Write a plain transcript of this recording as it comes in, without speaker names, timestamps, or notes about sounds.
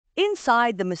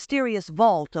Inside the mysterious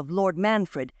vault of Lord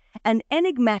Manfred, an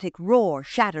enigmatic roar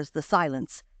shatters the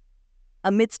silence.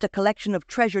 Amidst a collection of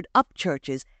treasured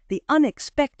upchurches, the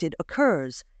unexpected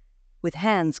occurs. With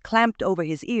hands clamped over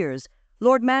his ears,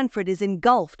 Lord Manfred is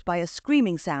engulfed by a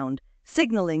screaming sound,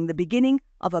 signaling the beginning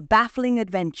of a baffling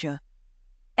adventure.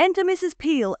 Enter Mrs.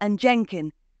 Peel and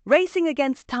Jenkin, racing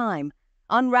against time,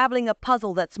 unraveling a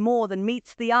puzzle that's more than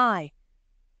meets the eye.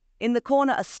 In the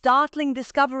corner, a startling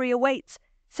discovery awaits,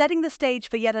 setting the stage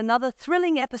for yet another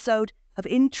thrilling episode of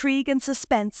intrigue and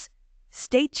suspense.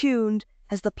 Stay tuned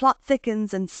as the plot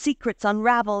thickens and secrets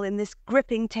unravel in this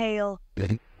gripping tale.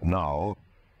 Now,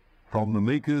 from the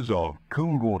makers of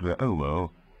Cold Water Omo.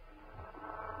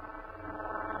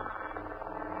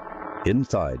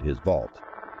 Inside his vault,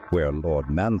 where Lord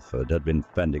Manfred had been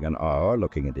spending an hour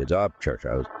looking at his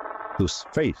upchurches, whose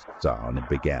face sound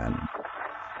began.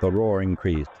 The roar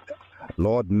increased.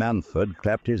 Lord Manfred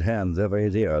clapped his hands over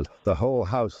his ears. The whole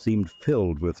house seemed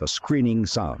filled with a screaming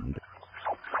sound.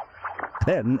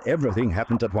 Then everything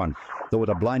happened at once. There was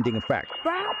a blinding effect.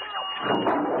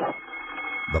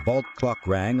 The vault clock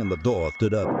rang and the door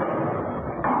stood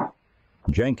up.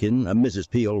 Jenkin and Mrs.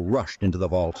 Peel rushed into the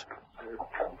vault.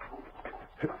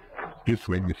 This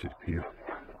way, Mrs. Peel.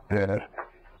 There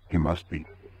he must be.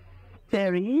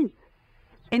 There he is,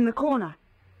 in the corner.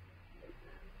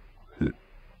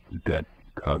 That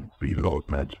can't be Lord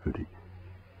Mansford.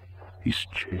 He's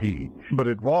changed. But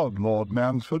it was Lord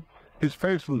Mansford. His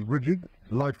face was rigid,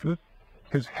 lifeless,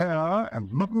 his hair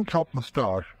and mutton-chop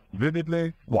moustache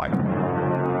vividly white.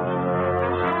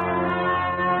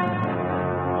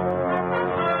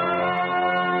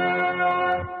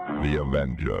 The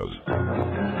Avengers.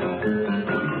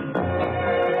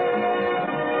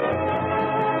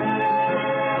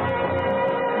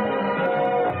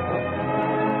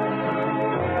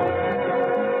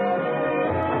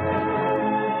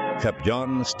 Kept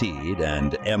John Steed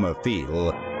and Emma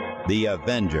Field, the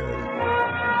Avengers.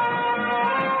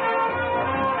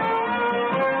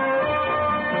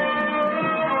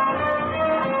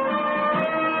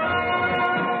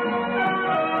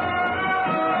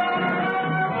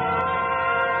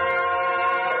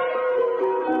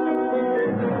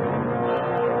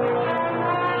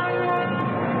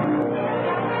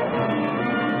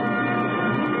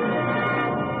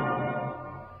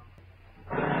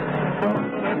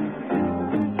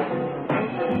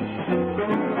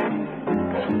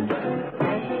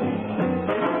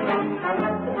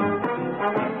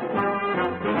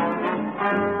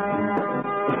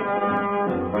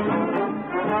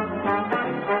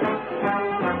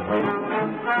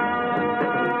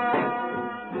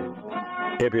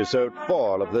 Episode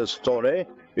 4 of this story,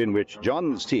 in which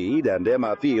John Steed and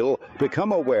Emma Field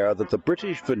become aware that the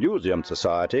British Venusium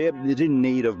Society is in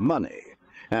need of money,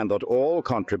 and that all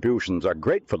contributions are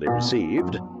gratefully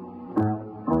received.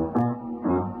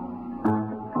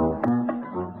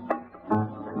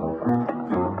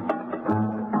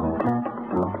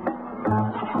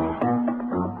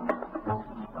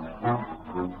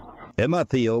 Emma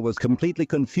Field was completely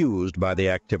confused by the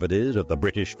activities of the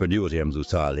British Venusium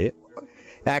Society.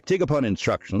 Acting upon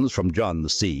instructions from John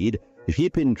Steed,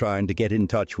 he'd been trying to get in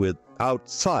touch with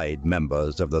outside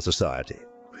members of the society.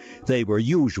 They were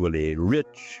usually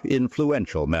rich,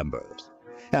 influential members,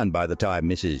 and by the time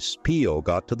Mrs. Peel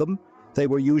got to them, they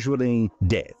were usually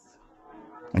dead.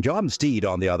 John Steed,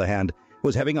 on the other hand,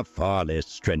 was having a far less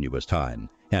strenuous time,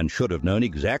 and should have known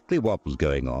exactly what was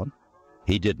going on.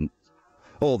 He didn't,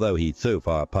 although he'd so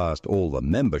far passed all the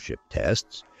membership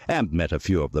tests, and met a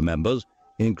few of the members,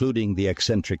 including the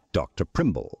eccentric Dr.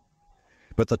 Primble.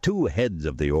 But the two heads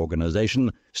of the organization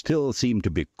still seemed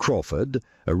to be Crawford,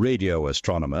 a radio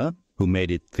astronomer, who made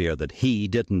it clear that he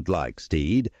didn't like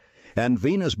Steed, and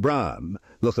Venus Brown,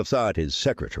 the society's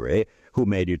secretary, who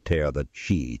made it clear that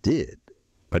she did.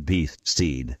 But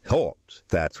Steed thought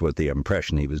that was the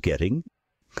impression he was getting.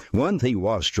 One thing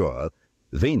was sure,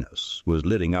 Venus was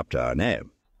living up to her name.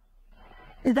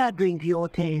 Is that drink to your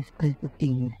taste, Mr.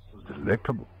 Steed?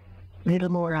 Delectable. Little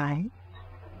more ice?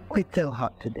 It's so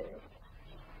hot today.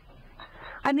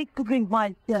 I make the drink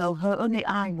myself, so only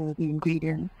I know the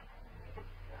ingredients.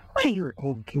 What are you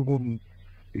thinking?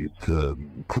 It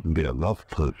couldn't be a love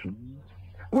potion.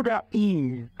 Well, that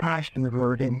is passion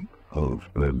averting. Oh,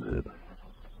 splendid.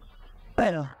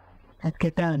 Well, let's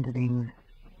get down to things.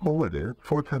 Already,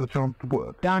 before it's had a chance to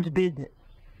work. Down to business.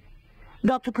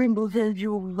 Dr. Primble says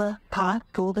you've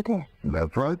passed all the tests.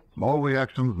 That's right. All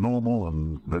reactions normal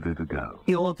and ready to go.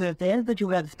 He also says that you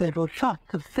have special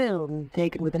shots of film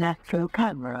taken with an astro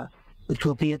camera, which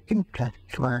will be of interest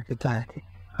to our society.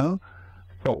 Huh?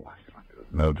 Oh,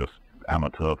 no, just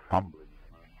amateur fumbling.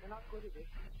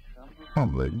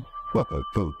 Humbling, but I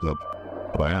felt that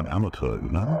I am amateur, you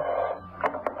know.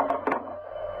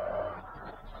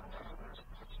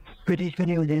 British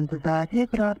Museum Society,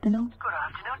 good afternoon. Good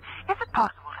afternoon. Is it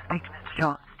possible to speak to Mr.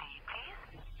 John Steed,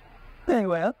 please? Very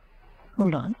well.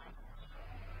 Hold on.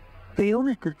 For you,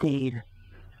 Mr. Steed.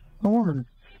 A woman.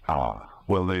 Ah,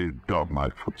 well, they dog my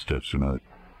footsteps, you know.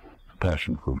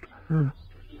 Passion fruit.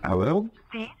 Hello?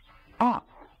 Steve? Ah,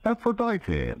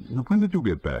 Aphrodite. When did you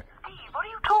get back? Steve, what are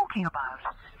you talking about?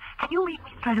 Can you meet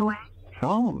me straight away?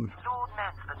 John. Lord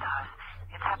Mansford's house.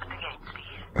 It's happened again,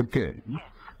 Steve. Okay. Yes.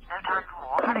 No time for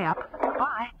more. Hurry up.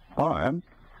 Bye. I am.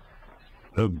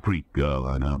 A Greek girl,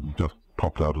 I know, just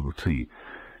popped out of the sea.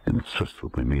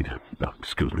 Insisted we meet. Oh,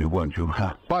 excuse me, won't you?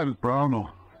 Bye, Miss Brown, or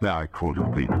may I call you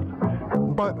please?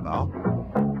 Bye for now.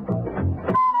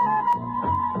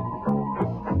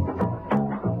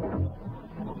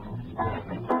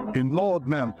 In Lord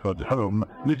Mansford's home,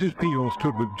 Mrs. Peel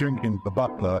stood with Jenkins the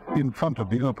butler in front of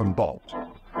the open vault.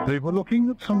 They were looking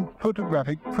at some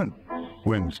photographic prints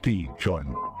when Steve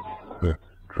joined them.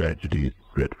 Tragedy,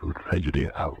 dreadful tragedy.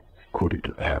 How could it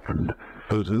have happened?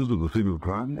 Photos of the scene of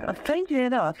crime? Strangely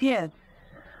enough, yes.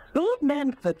 Lord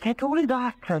Mansford kept all his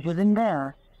art treasures in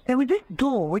there. There was this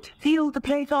door which sealed the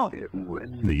place off.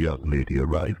 When the young lady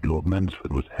arrived, Lord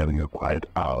Mansford was having a quiet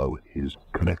hour with his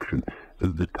collection.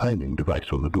 The timing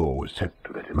device on the door was set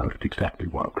to let him out at exactly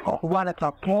 1 o'clock. 1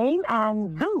 o'clock came,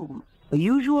 and boom! The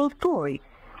usual story.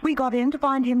 We got in to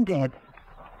find him dead.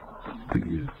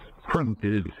 The print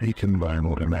is taken by an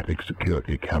automatic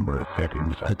security camera set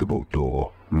inside the vault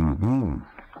door.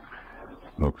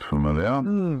 Looks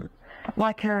familiar.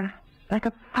 Like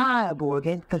a fireball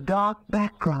against the dark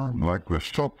background. Like the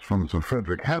shots from Sir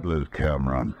Frederick Hadley's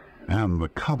camera and the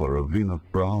cover of Venus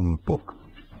Brown's book.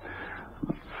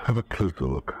 Have a closer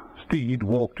look. Steed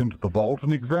walked into the vault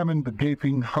and examined the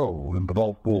gaping hole in the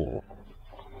vault wall.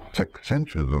 6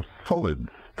 inches of solid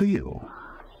steel.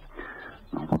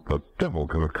 What the devil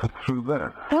could have cut through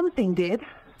that? Something did.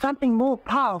 Something more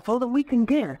powerful than we can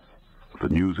guess. The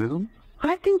New Zealand?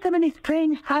 I've seen so many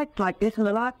strange sights like this in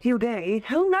the last few days.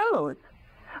 Who knows?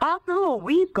 After all,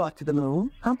 we've got to the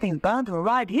moon. Something's bound to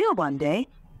arrive here one day.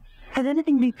 Has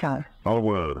anything leaked out? Not a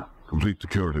word. Complete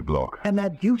security block. And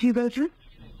that duty rotor?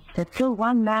 There's still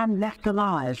one man left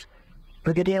alive.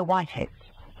 Brigadier Whitehead.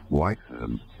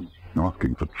 Whitehead?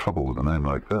 Asking for trouble with a name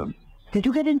like that. Did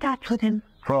you get in touch with him?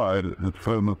 Tried. His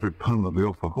phone must be permanently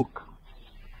off the hook.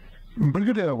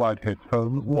 Brigadier Whitehead's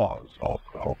phone was off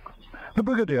the hook. The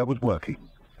Brigadier was working.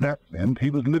 That meant he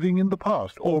was living in the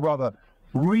past, or rather,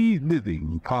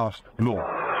 reliving past glory.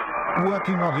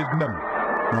 Working on his memory.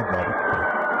 Not about it.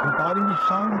 Compiling his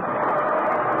sound.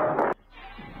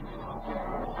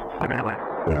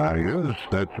 Yes,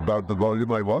 that's about the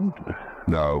volume I want.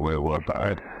 Now, where was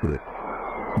I?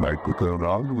 Microphone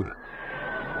on.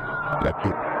 That's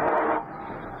it.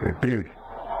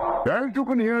 As you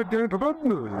can hear, gentlemen,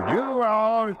 you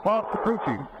are past the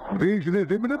proceeding. Invasion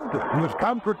is imminent. You must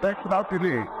counterattack without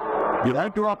delay. You'll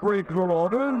enter operational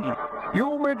orders.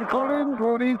 You, Major Collins,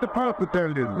 will lead the first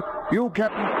battalion. You,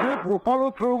 Captain Smith, will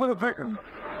follow through with the second.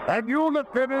 And you,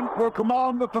 Lieutenant, will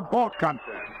command the support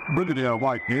country. Brigadier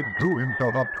Whitehead drew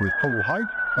himself up to his full height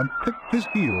and clicked his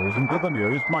heels into the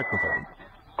nearest microphone.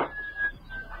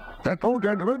 That's all,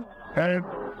 gentlemen, and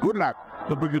good luck.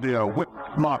 The Brigadier whipped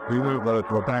smartly over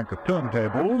to a bank of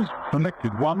turntables,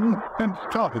 selected one, and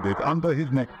started it under his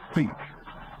next speech.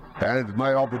 As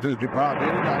my officers departed,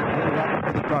 I pulled up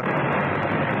to the front.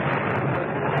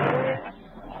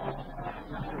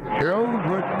 Shells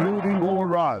were exploding all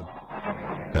around.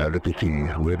 Now, let me see,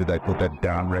 where did I put that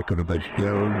down record of the shells?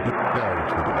 There it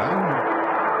is.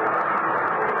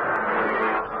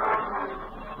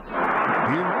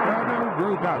 The inferno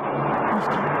broke out.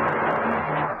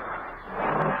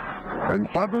 And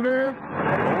suddenly, all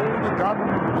the guns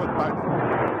were silent.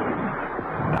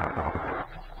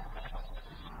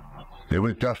 There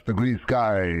was just a grey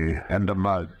sky and the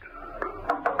mud.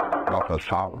 Not a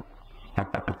sound.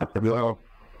 Brigadier!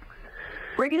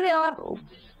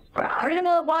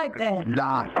 Brigadier Whitehead!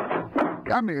 Last,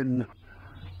 come in.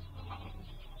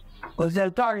 Well,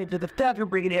 so sorry to disturb you,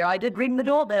 Brigadier. I did ring the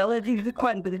doorbell as you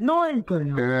requested, but it's noise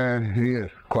going on. Yes,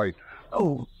 quite.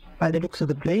 Oh, by the looks of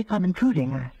the place, I'm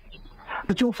intruding.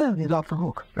 But your phone is off the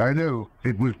hook. I know.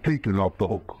 It was taken off the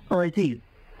hook. Oh, I see.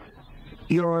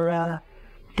 You're,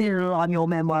 still on your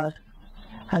memoirs.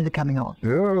 How's it coming on?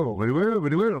 Oh, very well,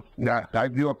 very well. Now,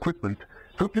 I've your equipment.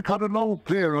 Took to cut a long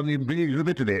clear on the invasion of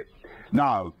Italy.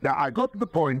 Now, I got to the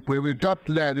point where we just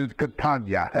landed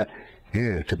Catania.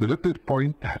 Yes, it was at this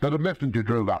point that a messenger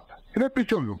drove up. Let me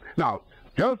show you. Now,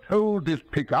 just hold this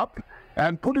pickup,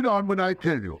 and put it on when I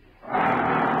tell you.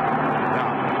 Now,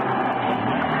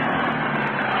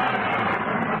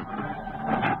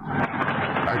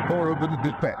 I pour over the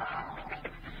dispatch.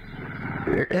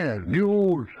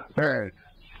 News.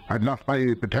 I'd lost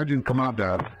my battalion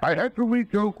commander. I had to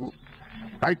reach Oakwood.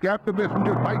 I got the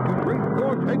messenger fight to break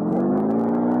your headquarters.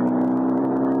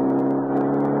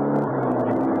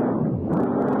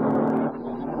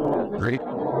 Great.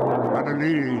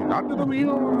 Suddenly, under the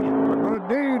wheels, a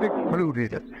grenade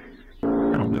exploded.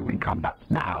 Come to me, come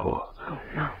now.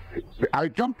 I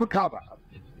jumped for cover.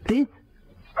 This?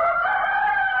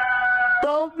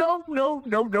 No,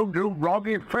 wrong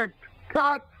effect.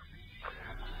 Cut.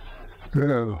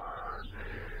 Oh,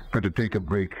 better take a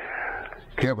break.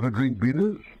 Care for a drink,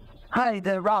 Venus? I'd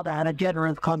rather had a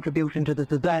generous contribution to the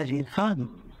society's fund.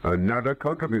 Another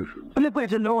contribution. Well, if we're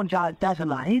to launch our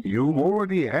satellite, You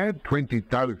already had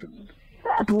 20,000.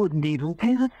 that wouldn't even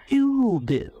pay the fuel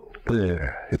bill.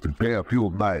 There, it would pay a few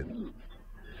of mine.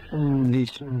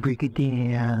 Listen,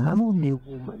 Brigadier, I'm only a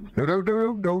woman.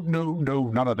 No,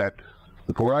 none of that.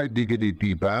 Before I dig any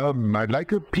deeper, I'd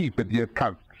like a peep at the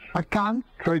accounts. I can't.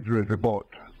 Treasury report.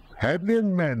 Hadley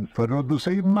and Manford are of the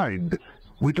same mind.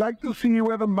 We'd like to see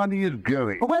where the money is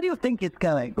going. Well, where do you think it's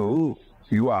going? Oh,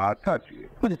 you are touchy.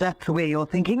 Well, if that's the way you're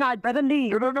thinking, I'd better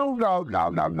leave. No.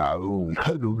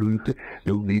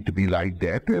 No need to be like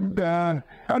that.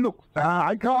 And look,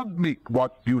 I can't make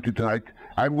watch duty tonight.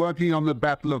 I'm working on the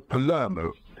Battle of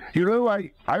Palermo. You know,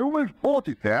 I almost fought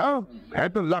it there.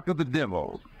 Had the luck of the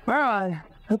devil. Well, I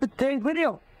hope it stays with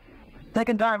you.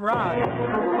 Second time round.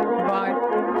 Bye.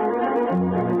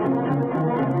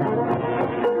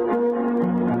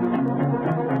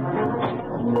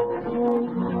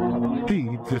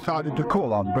 Steed decided to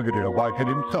call on Brigadier Whitehead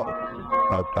himself.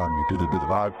 That time he did a bit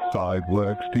of outside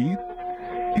work, Steed.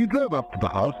 He drove up to the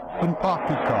house and parked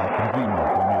his car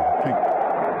conveniently near the tree.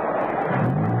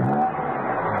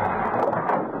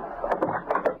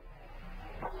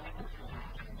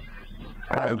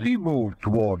 As he moved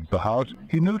toward the house,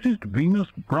 he noticed Venus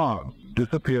Brown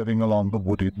disappearing along the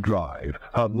wooded drive,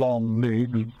 her long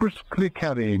legs briskly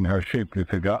carrying her shapely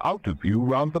figure out of view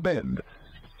round the bend.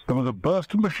 There was a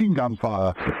burst of machine gun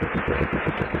fire.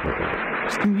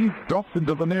 Steve dropped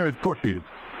into the nearest bushes.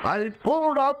 I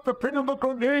pulled out the pin of the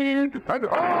grenade and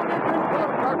hauled it into the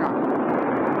trigger.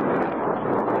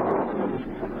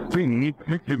 Steve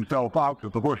picked himself out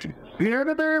of the bushes. The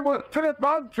enemy was still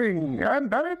advancing,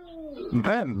 and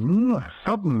Then,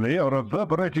 suddenly, a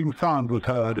reverberating sound was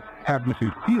heard. Had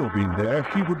Mrs. Steele been there,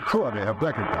 she would surely have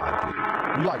recognized it.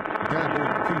 Light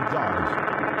dazzled Steve's eyes.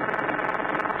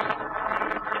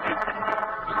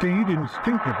 Steed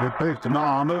instinctively placed an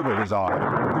arm over his eye. There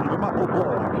was a muffled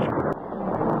roar.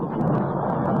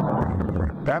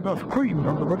 And a scream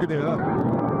from the Brigadier.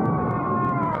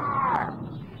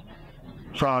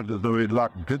 Sounds as though his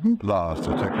luck didn't last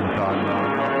a second time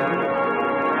round.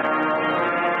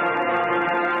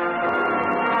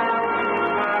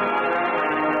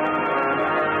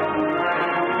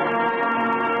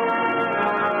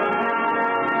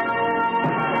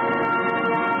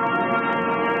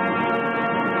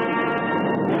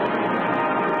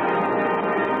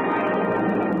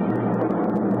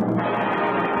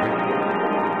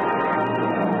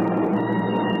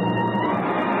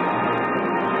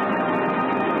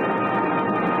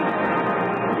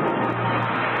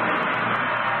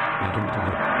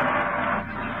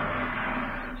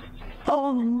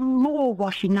 Oh, more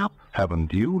washing up.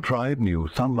 Haven't you tried new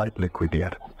Sunlight Liquid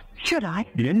yet? Should I?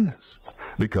 Yes,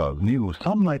 because new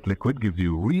Sunlight Liquid gives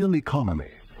you real economy.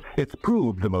 It's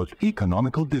proved the most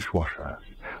economical dishwasher.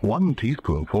 1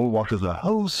 teaspoonful washes a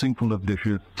whole sinkful of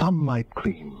dishes Sunlight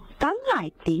clean.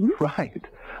 Sunlight thing? Right.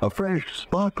 A fresh,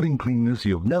 sparkling cleanness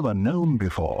you've never known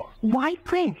before. Why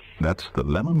fresh? That's the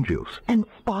lemon juice. And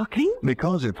sparkling?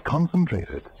 Because it's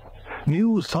concentrated.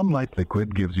 New Sunlight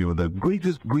Liquid gives you the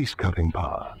greatest grease-cutting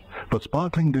power for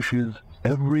sparkling dishes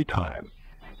every time.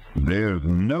 There's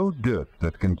no dirt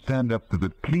that can stand up to the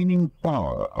cleaning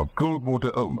power of cold water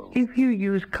Omo. If you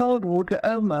use cold water,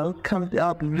 Omo comes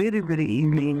up very, very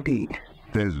easily indeed.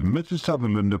 There's Mrs.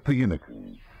 Sutherland of Phoenix.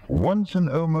 Once an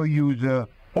Omo user,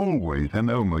 always an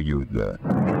Omo user.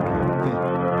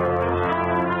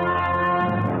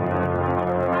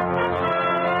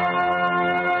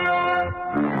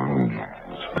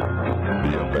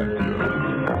 The Avengers.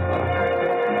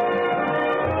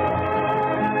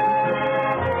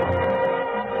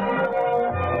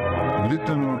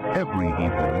 Listen every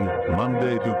evening,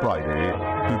 Monday to Friday,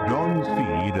 to John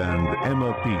Seed and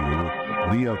Emma Peel,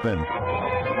 The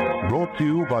Avengers. Brought to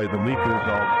you by the makers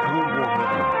of Cold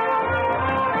Water.